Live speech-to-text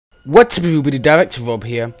What's up everybody, Director Rob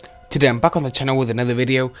here. Today I'm back on the channel with another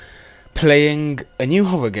video playing a new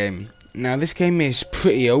horror game. Now this game is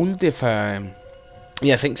pretty old, I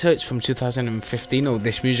think so. It's from 2015, or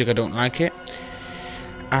this music, I don't like it.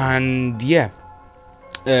 And yeah,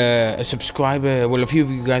 a subscriber, well, a few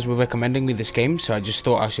of you guys were recommending me this game, so I just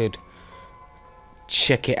thought I should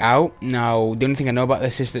check it out. Now the only thing I know about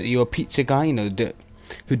this is that you're a pizza guy, you know,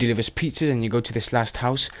 who delivers pizzas, and you go to this last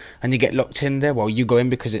house and you get locked in there. Well, you go in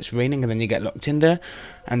because it's raining, and then you get locked in there,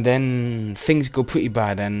 and then things go pretty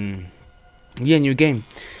bad. And yeah, new game.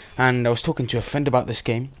 And I was talking to a friend about this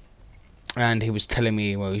game, and he was telling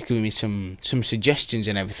me, well, he was giving me some suggestions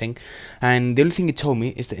and everything. And the only thing he told me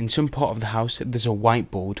is that in some part of the house there's a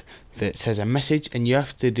whiteboard that says a message, and you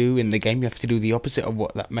have to do, in the game, you have to do the opposite of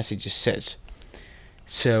what that message says.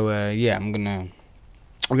 So yeah, we're gonna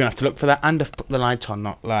have to look for that, and I've put the light on,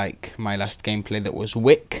 not like my last gameplay that was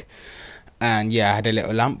Wick. And yeah, I had a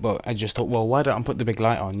little lamp, but I just thought, well, why don't I put the big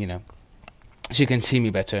light on, you know, so you can see me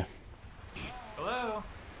better. Hello?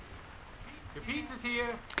 Your pizza's here.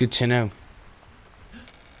 Good to know.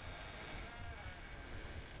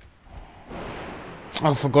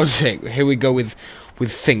 Oh, for God's sake, here we go with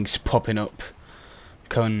things popping up.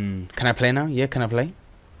 Can I play now? Yeah, can I play?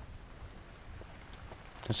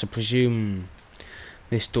 So I presume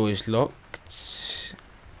this door is locked.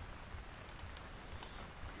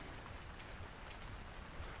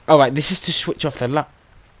 Alright, this is to switch off the light.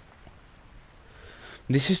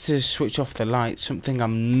 This is to switch off the light, something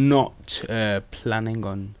I'm not planning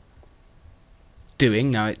on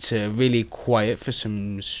doing. Now it's really quiet for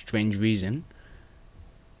some strange reason.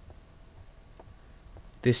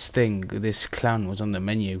 This clown was on the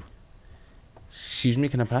menu. Excuse me,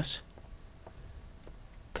 can I pass?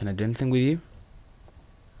 Can I do anything with you?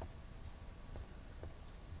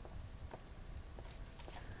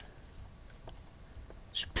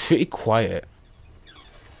 It's pretty quiet.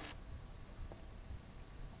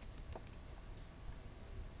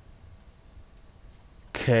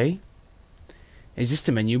 Okay. Is this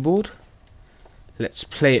the menu board? Let's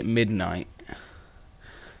play at midnight. I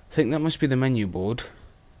think that must be the menu board.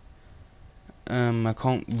 I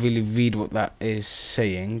can't really read what that is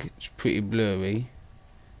saying. It's pretty blurry.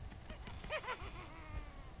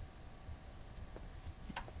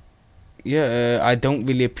 Yeah, I don't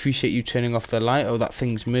really appreciate you turning off the light. Oh, that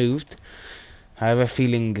thing's moved. I have a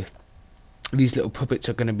feeling these little puppets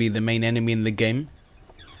are going to be the main enemy in the game.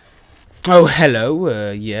 Oh,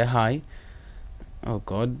 hello. Yeah, hi. Oh,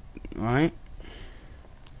 God. Right.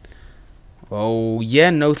 Oh,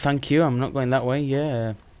 yeah, no, thank you. I'm not going that way.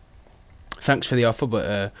 Yeah. Thanks for the offer,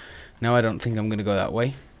 but no, I don't think I'm going to go that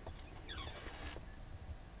way.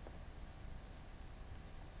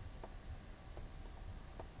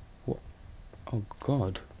 Oh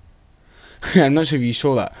God. I'm not sure if you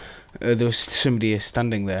saw that. There was somebody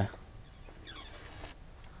standing there.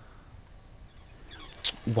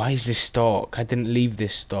 Why is this dark? I didn't leave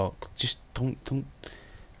this dark. Just don't.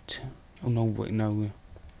 Oh no, wait, no.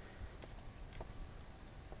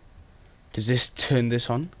 Does this turn this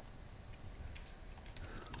on?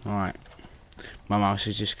 Alright. My mouse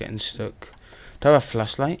is just getting stuck. Do I have a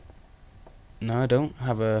flashlight? No, I don't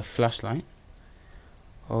have a flashlight.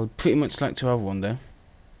 I would pretty much like to have one though.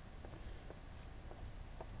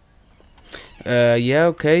 Yeah,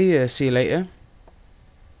 okay, see you later.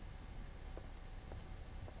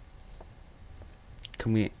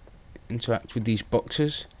 Can we interact with these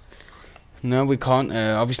boxes? No, we can't.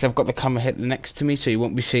 Obviously I've got the camera hit next to me, so you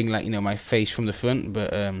won't be seeing, like, you know, my face from the front,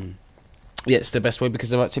 but yeah, it's the best way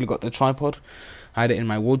because I've actually got the tripod. I had it in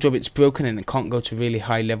my wardrobe. It's broken and it can't go to really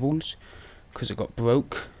high levels because it got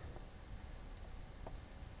broke.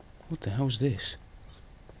 What the hell's this?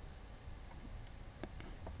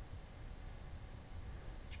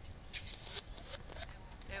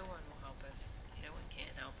 No one will help us. No one can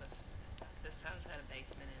help us. This house had a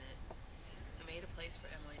basement in it. I made a place for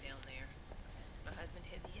Emily down there. My husband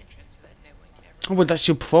hid the entrance so that no one could ever... Oh, well, that's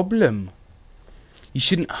your problem. You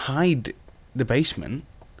shouldn't hide the basement.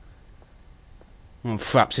 Oh,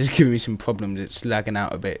 Fraps is giving me some problems. It's lagging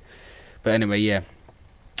out a bit. But anyway, yeah.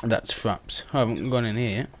 That's Fraps. Oh, I haven't gone in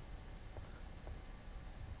here yet.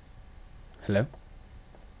 Hello?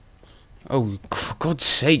 Oh, for God's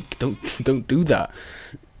sake, don't do that.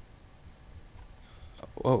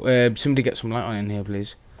 Oh, somebody get some light on in here,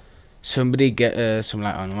 please. Somebody get some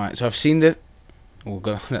light on. Right, so I've seen the... Oh,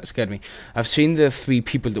 God, that scared me. I've seen the 3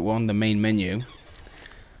 people that were on the main menu.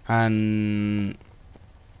 And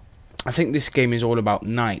I think this game is all about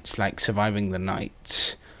nights, like surviving the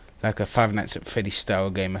night. Like a Five Nights at Freddy's style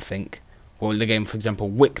game, I think. Or the game, for example,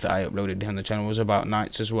 Wick, that I uploaded on the channel, was about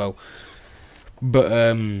nights as well.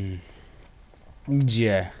 But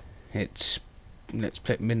yeah, it's Let's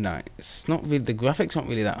Play at Midnight. It's not really, the graphics aren't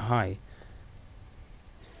really that high.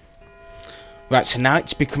 Right, so now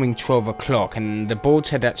it's becoming 12 o'clock and the board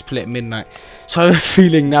said Let's Play at Midnight. So I have a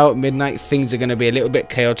feeling now at midnight things are going to be a little bit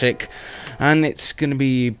chaotic and it's going to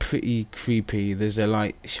be pretty creepy. There's a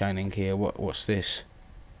light shining here. What's this?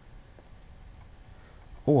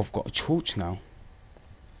 Oh, I've got a torch now.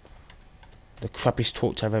 The crappiest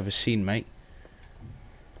torch I've ever seen, mate.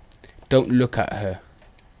 Don't look at her.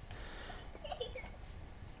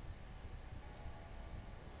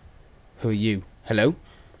 Who are you? Hello?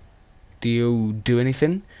 Do you do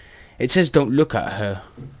anything? It says don't look at her.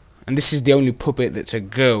 And this is the only puppet that's a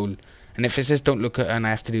girl. And if it says don't look at her and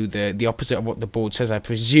I have to do the opposite of what the board says, I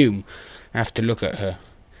presume I have to look at her.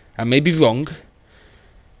 I may be wrong,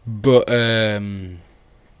 but it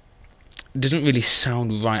doesn't really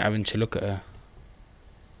sound right having to look at her.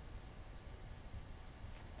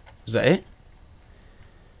 Is that it?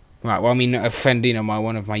 Right, well, I mean, a friend, you know,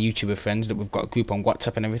 one of my YouTuber friends that we've got a group on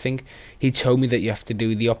WhatsApp and everything, he told me that you have to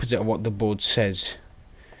do the opposite of what the board says.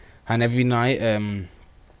 And every night,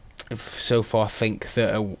 so far, I think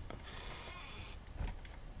that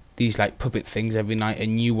these, like, puppet things, every night a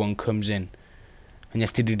new one comes in. And you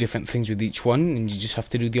have to do different things with each one, and you just have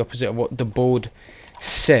to do the opposite of what the board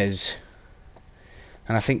says.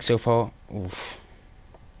 And I think so far... Oof.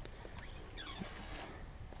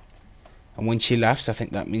 And when she laughs, I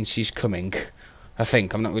think that means she's coming. I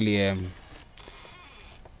think. I'm not really...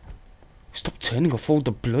 Stop turning off all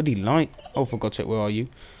the bloody light. Oh, for God's sake, where are you?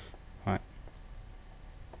 Right.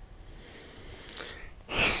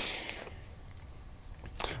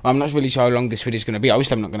 I'm not really sure how long this video is going to be.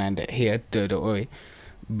 Obviously, I'm not going to end it here. Don't worry.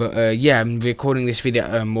 But, yeah, I'm recording this video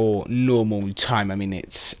at a more normal time. I mean,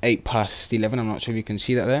 it's 11:08. I'm not sure if you can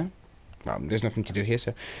see that there. Well, there's nothing to do here,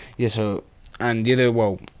 so... Yeah, so... And the other,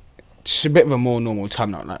 well... It's a bit of a more normal time,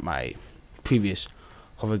 not like my previous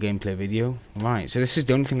hover gameplay video. Right, so this is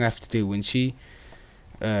the only thing I have to do when she...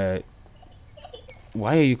 Why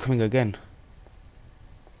are you coming again?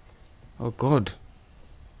 Oh, God.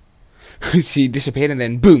 She disappeared and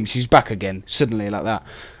then, boom, she's back again. Suddenly, like that.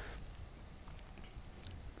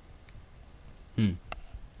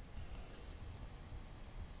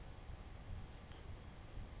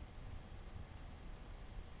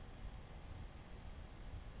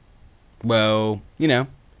 Well, you know,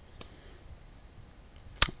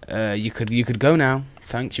 you could go now.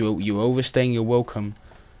 Thanks, you're overstaying your welcome.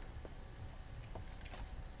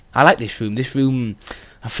 I like this room. This room,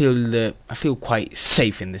 I feel quite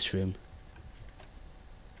safe in this room.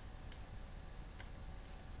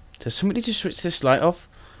 Does somebody just switch this light off?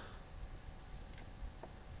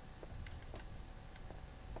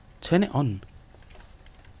 Turn it on.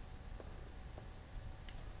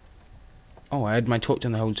 Oh, I had my torch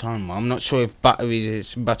on the whole time. I'm not sure if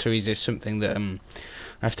batteries is something that I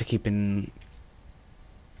have to keep in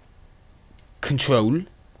control.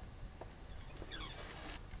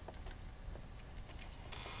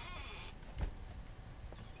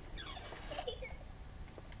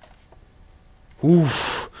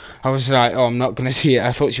 Oof. I was like, oh, I'm not gonna see it.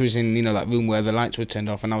 I thought she was in, you know, that room where the lights were turned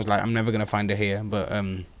off, and I was like, I'm never gonna find her here. But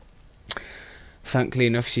thankfully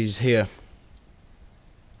enough, she's here.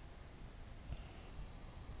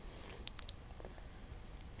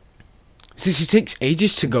 This takes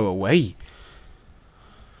ages to go away.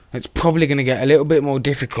 It's probably going to get a little bit more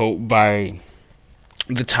difficult by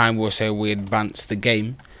the time we advance the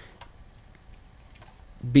game,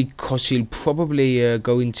 because she'll probably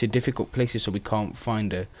go into difficult places so we can't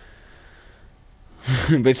find her.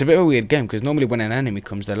 But it's a bit of a weird game, because normally when an enemy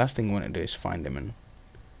comes, the last thing you want to do is find him. And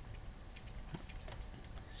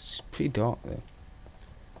it's pretty dark though.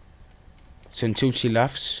 So until she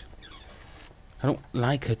laughs... I don't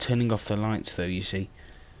like her turning off the lights though, you see.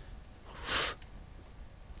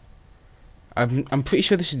 I'm pretty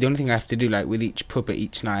sure this is the only thing I have to do, like with each puppet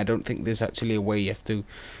each night. I don't think there's actually a way you have to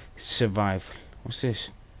survive. What's this?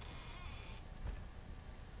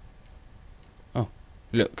 Oh,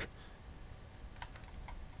 look.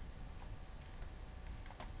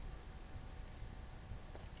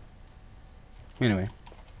 Anyway.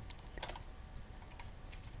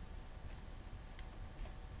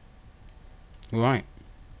 Right.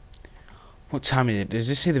 What time is it? Does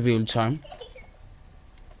this say the real time?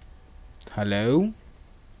 Hello?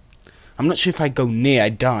 I'm not sure if I go near I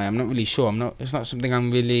die. I'm not really sure. It's not something I'm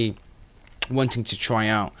really wanting to try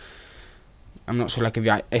out. I'm not sure, like,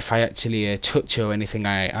 if I actually touch her or anything,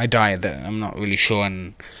 I die. That I'm not really sure.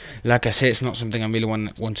 And like I say, it's not something I'm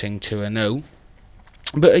really wanting to know.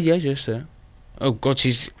 But yeah, just Oh God,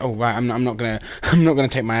 she's. Oh right, I'm not gonna. I'm not gonna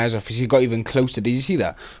take my eyes off. She got even closer. Did you see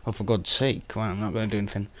that? Oh, for God's sake! Right, I'm not gonna do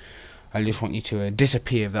anything. I just want you to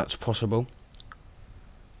disappear if that's possible.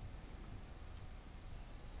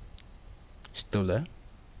 Still there.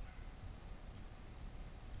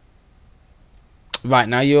 Right,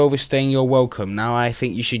 now you're overstaying your welcome. Now I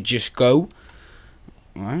think you should just go.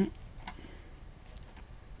 Right.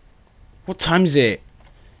 What time is it?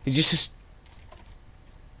 It just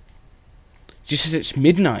says it's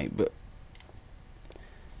midnight, but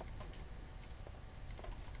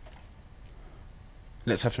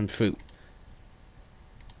let's have some fruit.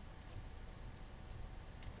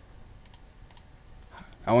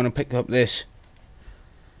 I want to pick up this.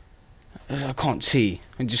 I can't see.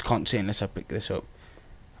 I just can't see unless I pick this up.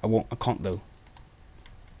 I can't though.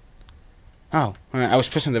 Oh, I was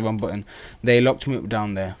pressing the wrong button. They locked me up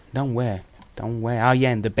down there. Down where? Down where? Oh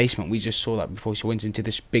yeah, in the basement. We just saw that before she went into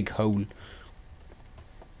this big hole.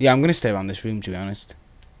 Yeah, I'm gonna stay around this room to be honest.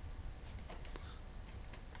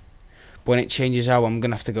 But when it changes hour, I'm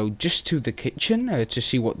gonna have to go just to the kitchen to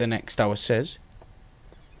see what the next hour says.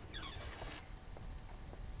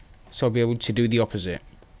 So I'll be able to do the opposite.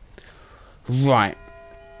 Right.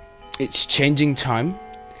 It's changing time.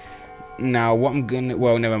 Now what I'm gonna...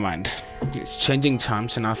 Well, never mind. It's changing time,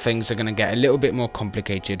 so now things are gonna get a little bit more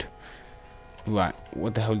complicated. Right.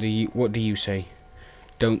 What the hell do you... What do you say?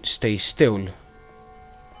 Don't stay still.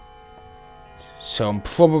 So I'm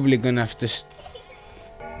probably gonna have to...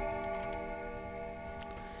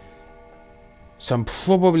 So I'm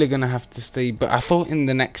probably gonna have to stay... But I thought in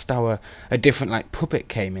the next hour a different, like, puppet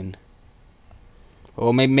came in.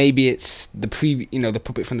 Or maybe it's the the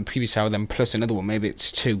puppet from the previous hour, then plus another one. Maybe it's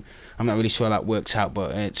two. I'm not really sure how that works out,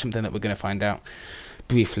 but it's something that we're going to find out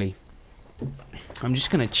briefly. I'm just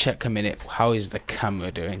going to check a minute. How is the camera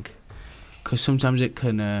doing? Because sometimes it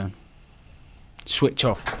can switch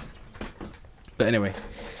off. But anyway,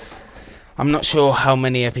 I'm not sure how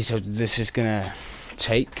many episodes this is going to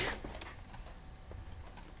take.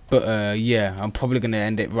 But yeah, I'm probably going to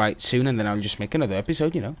end it right soon, and then I'll just make another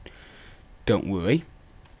episode, you know. Don't worry.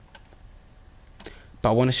 But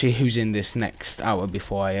I want to see who's in this next hour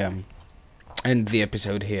before I end the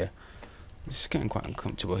episode here. It's getting quite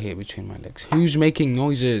uncomfortable here between my legs. Who's making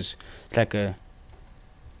noises? It's like a...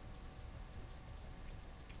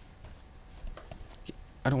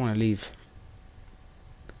 I don't want to leave.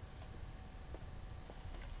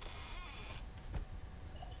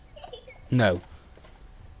 No.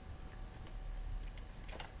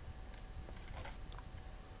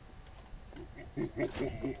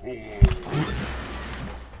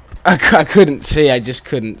 I couldn't see. I just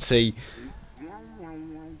couldn't see.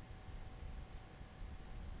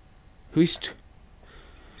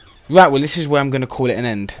 Right, well, this is where I'm going to call it an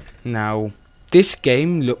end. Now, this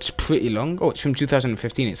game looks pretty long. Oh, it's from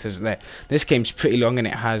 2015, it says there. This game's pretty long and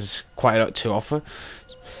it has quite a lot to offer.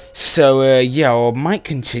 So, yeah, I might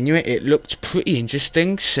continue it. It looked pretty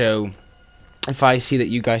interesting, so... If I see that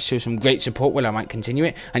you guys show some great support, well, I might continue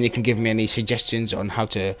it. And you can give me any suggestions on how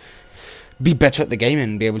to be better at the game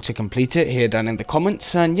and be able to complete it here down in the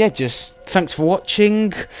comments. And yeah, just thanks for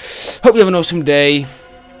watching. Hope you have an awesome day.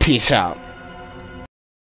 Peace out.